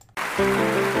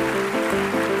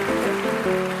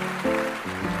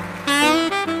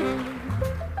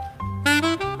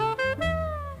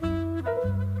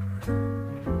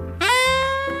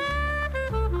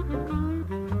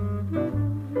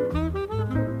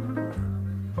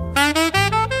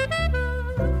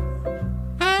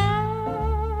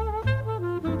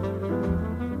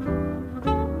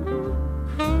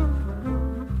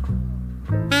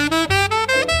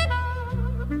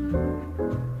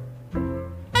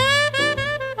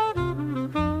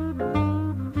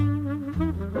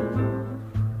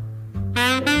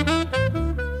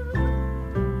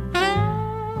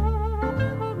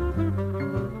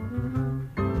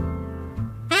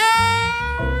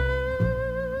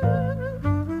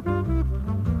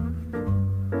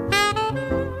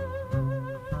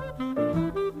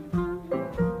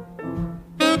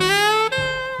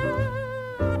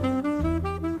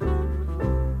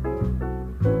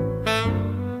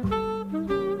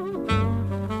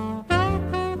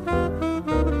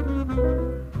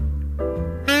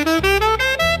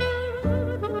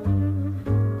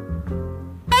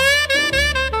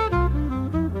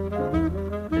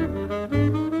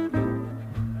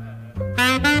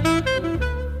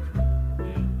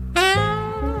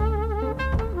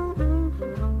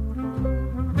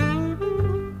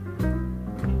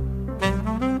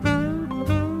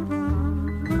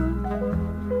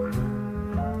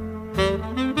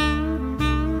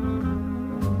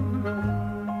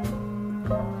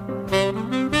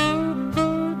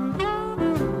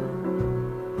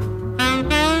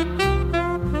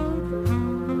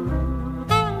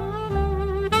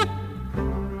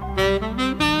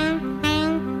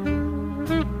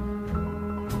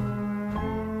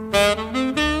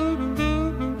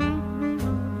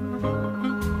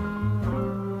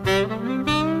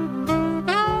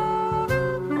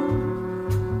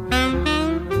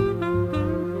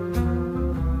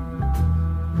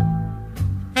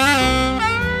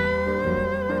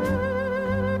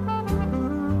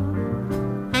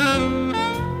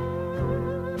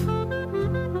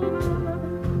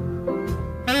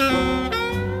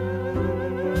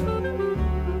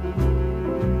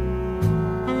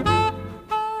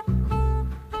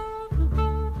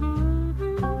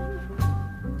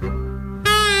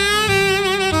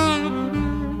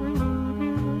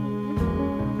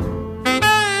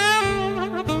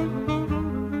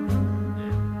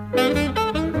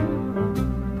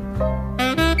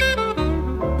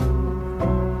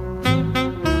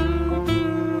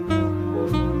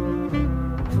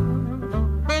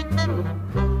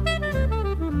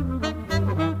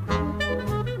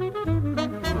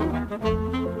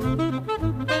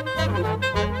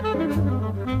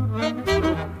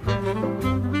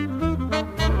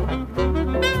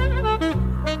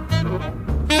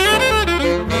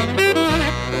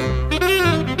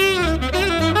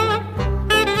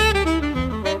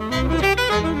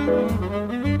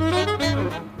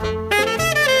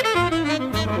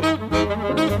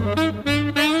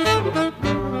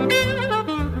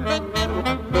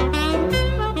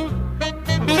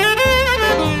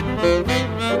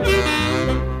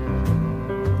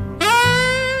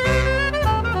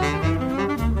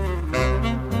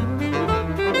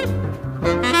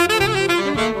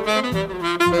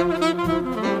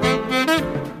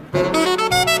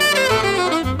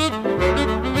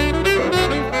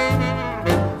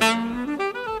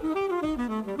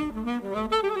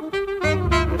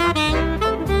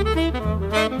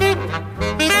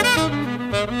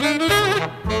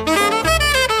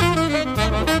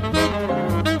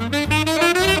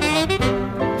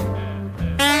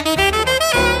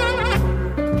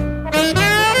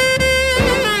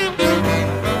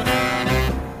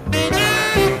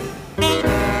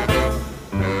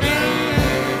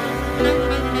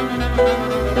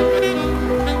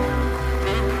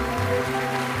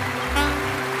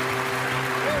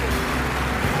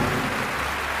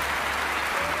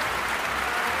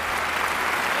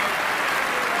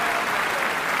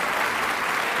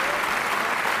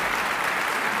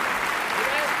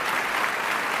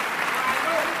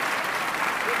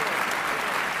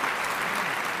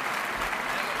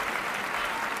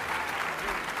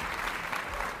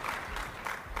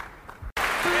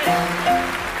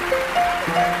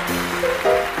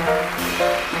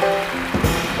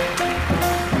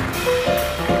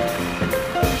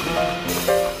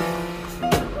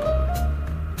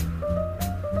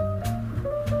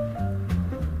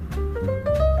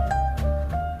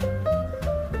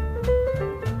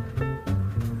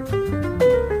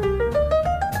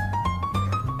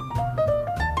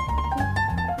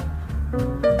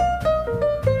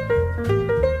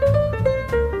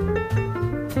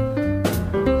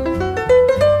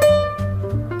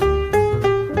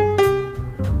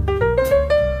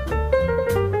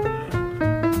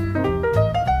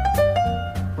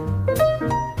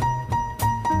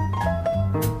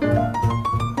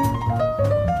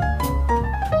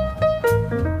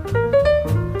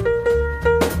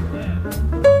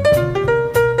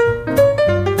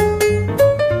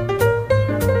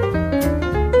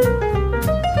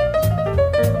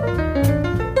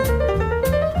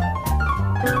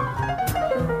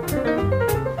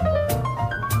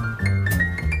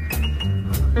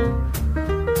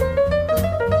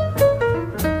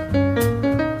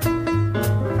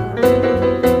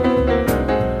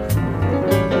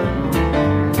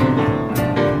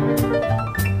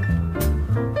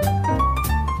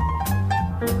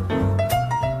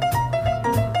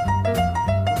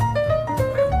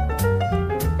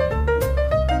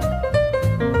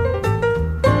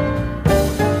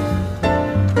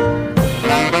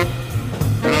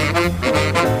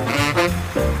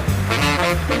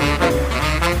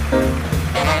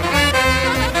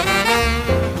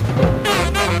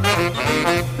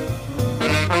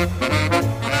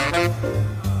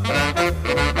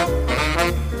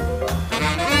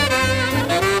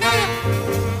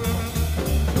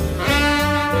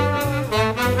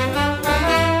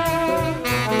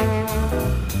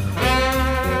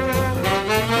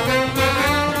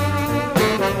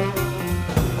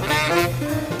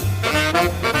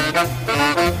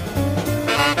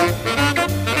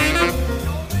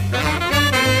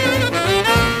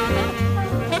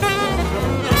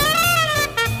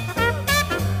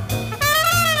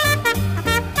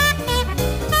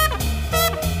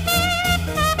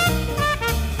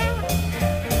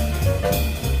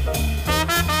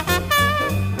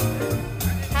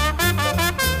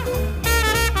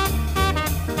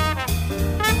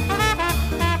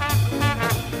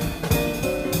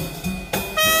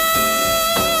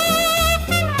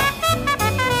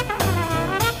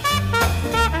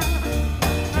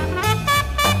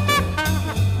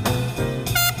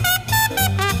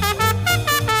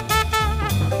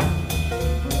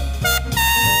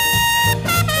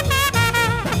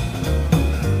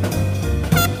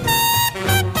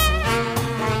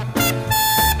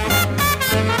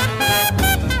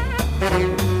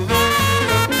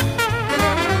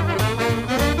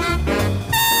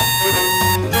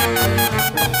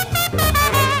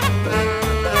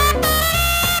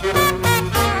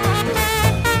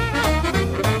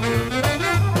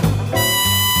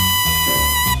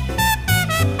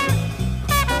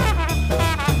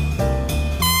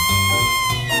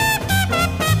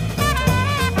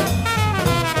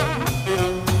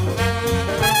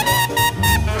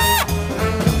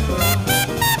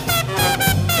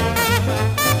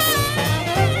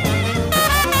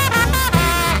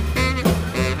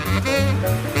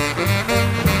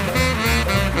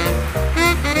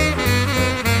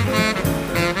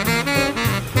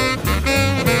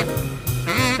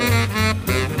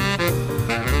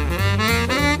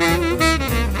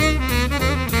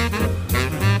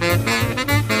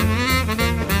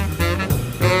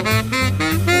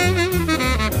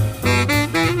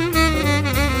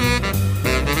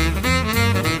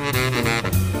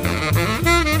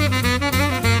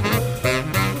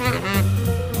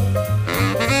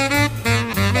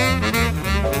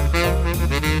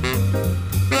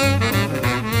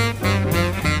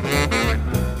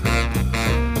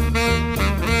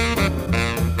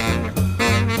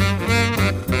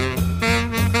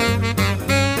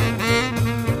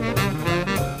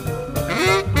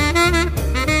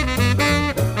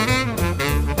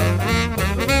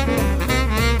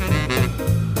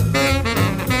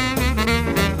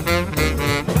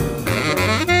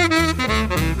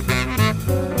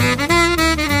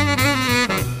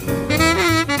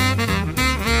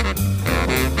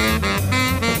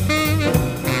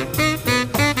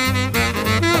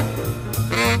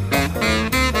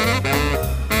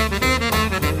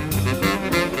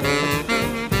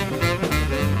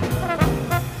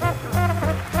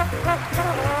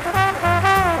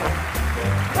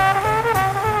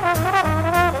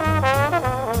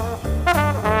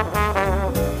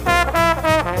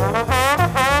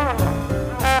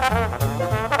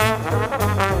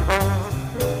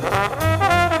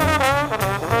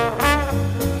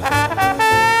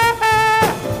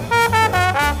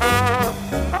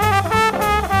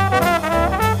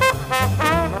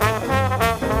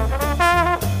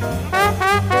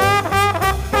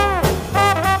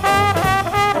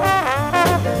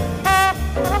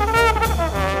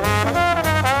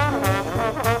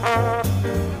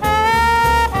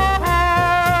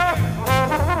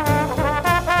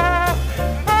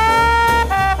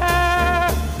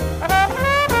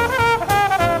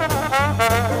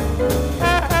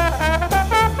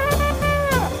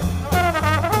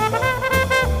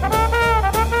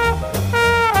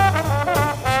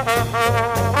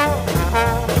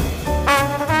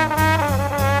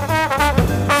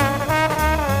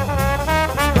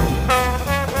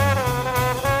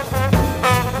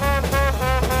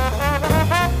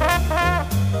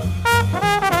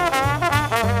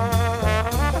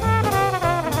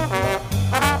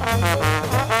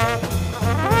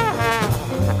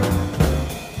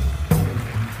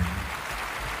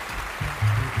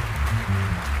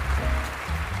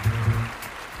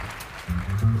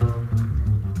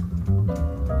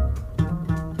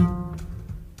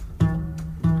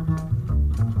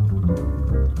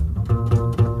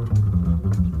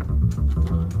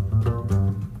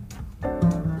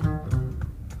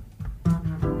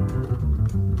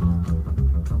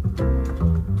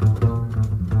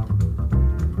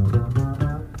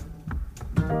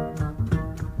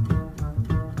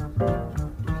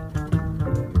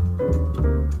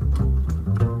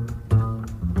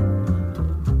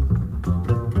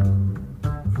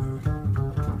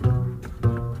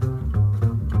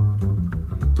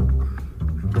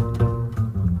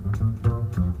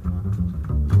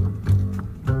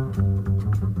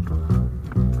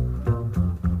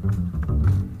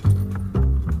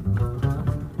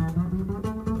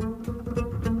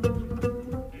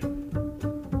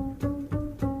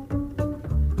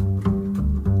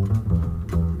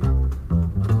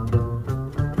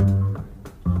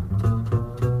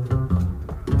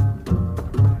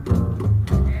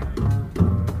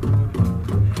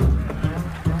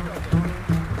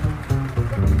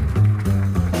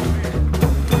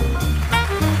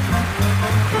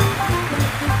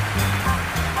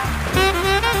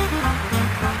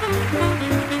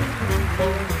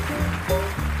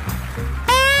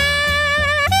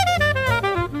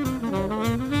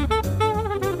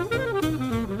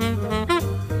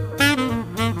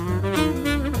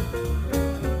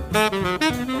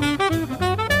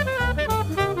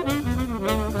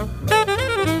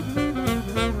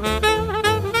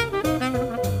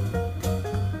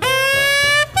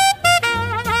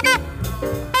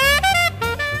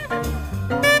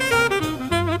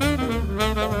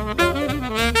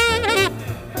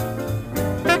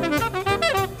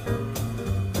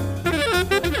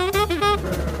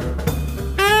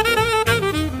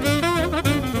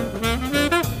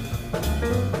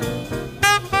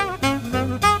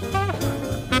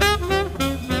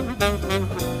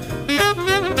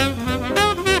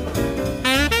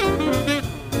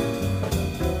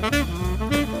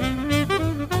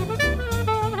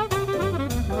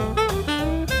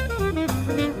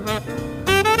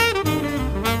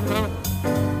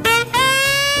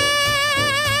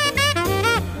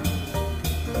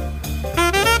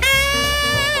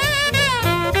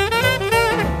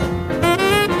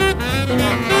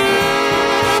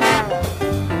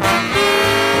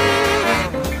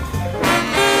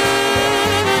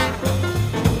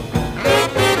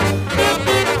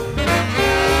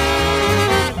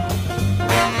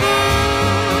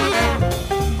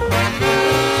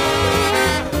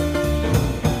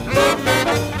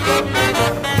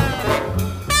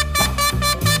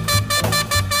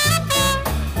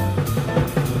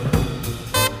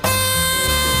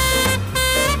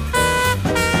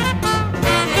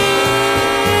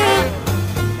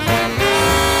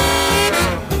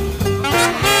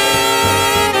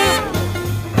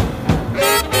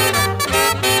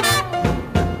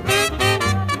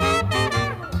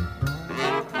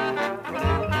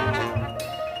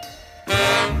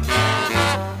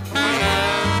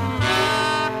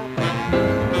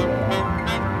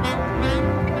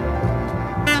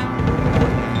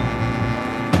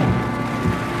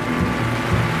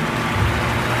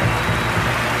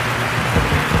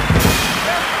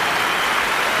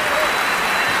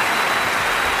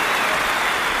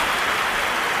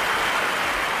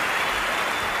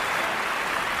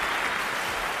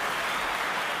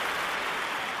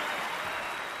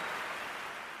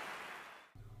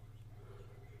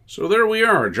 So there we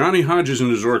are, Johnny Hodges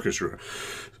and his orchestra.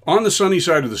 On the Sunny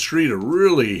Side of the Street, a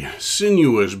really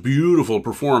sinuous, beautiful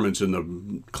performance in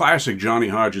the classic Johnny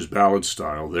Hodges ballad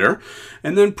style there.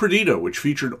 And then Perdita, which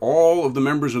featured all of the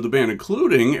members of the band,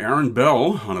 including Aaron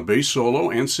Bell on a bass solo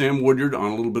and Sam Woodyard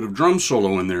on a little bit of drum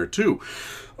solo in there too.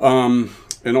 And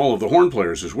all of the horn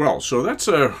players as well. So that's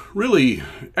a really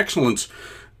excellent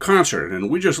concert, and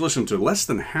we just listened to less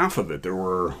than half of it. There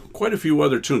were quite a few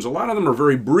other tunes. A lot of them are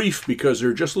very brief because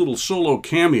they're just little solo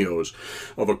cameos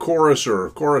of a chorus or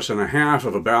a chorus and a half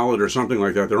of a ballad or something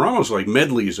like that. They're almost like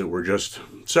medleys that were just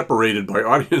separated by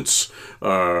audience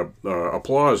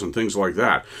applause and things like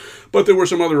that. But there were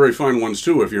some other very fine ones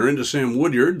too. If you're into Sam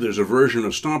Woodyard, there's a version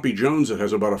of Stompy Jones that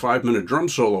has about a 5-minute drum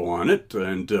solo on it,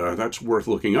 and that's worth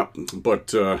looking up. But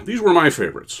these were my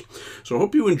favorites. So I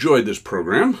hope you enjoyed this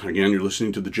program. Again, you're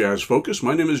listening to the Jazz Focus.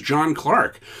 My name is John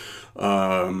Clark.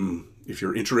 If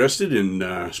you're interested in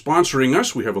sponsoring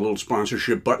us, we have a little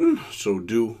sponsorship button, so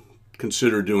do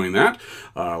consider doing that.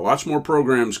 Lots more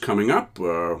programs coming up.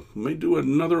 May do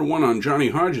another one on Johnny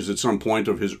Hodges at some point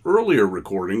of his earlier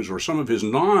recordings or some of his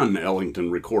non-Ellington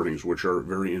recordings, which are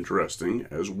very interesting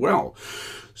as well.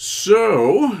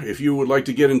 So, if you would like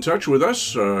to get in touch with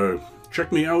us,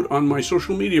 check me out on my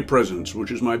social media presence,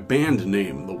 which is my band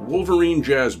name, the Wolverine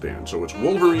Jazz Band. So it's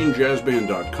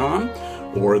wolverinejazzband.com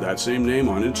or that same name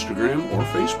on Instagram or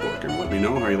Facebook. And let me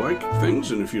know how you like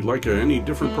things and if you'd like any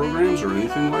different programs or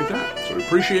anything like that. So I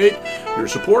appreciate your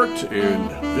support and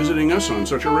visiting us on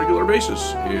such a regular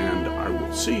basis. And I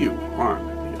will see you on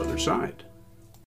the other side.